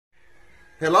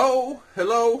Hello,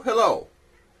 hello, hello.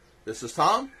 This is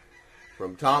Tom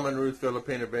from Tom and Ruth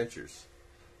Philippine Adventures.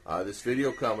 This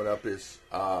video coming up is,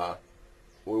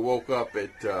 we woke up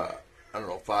at,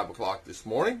 5 o'clock this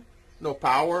morning. No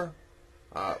power.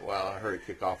 Well, I heard it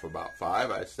kick off about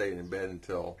 5. I stayed in bed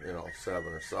until, 7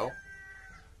 or so.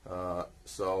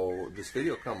 So this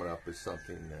video coming up is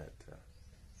something that,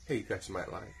 hey, you guys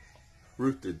might like.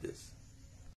 Ruth did this.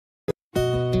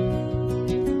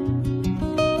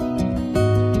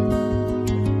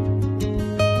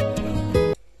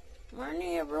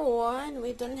 Morning everyone,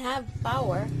 we don't have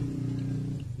power.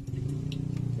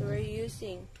 So we're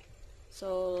using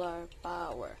solar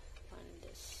power on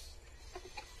this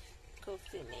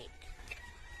coffee make.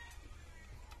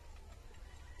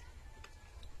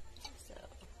 So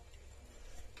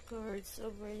cords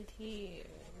over here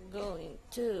going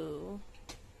to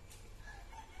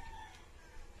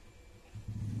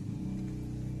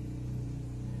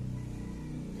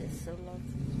this solar.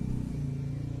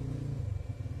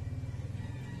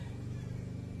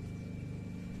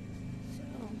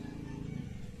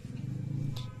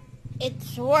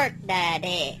 It's work,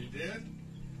 Daddy. You did?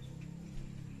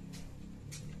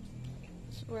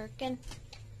 It's working.